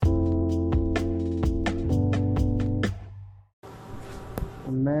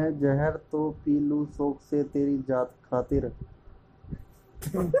मैं जहर तो पी लूं शौक से तेरी जात खातिर,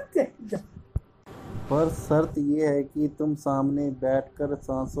 पर शर्त ये है कि तुम सामने बैठकर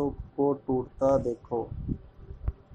सांसों को टूटता देखो।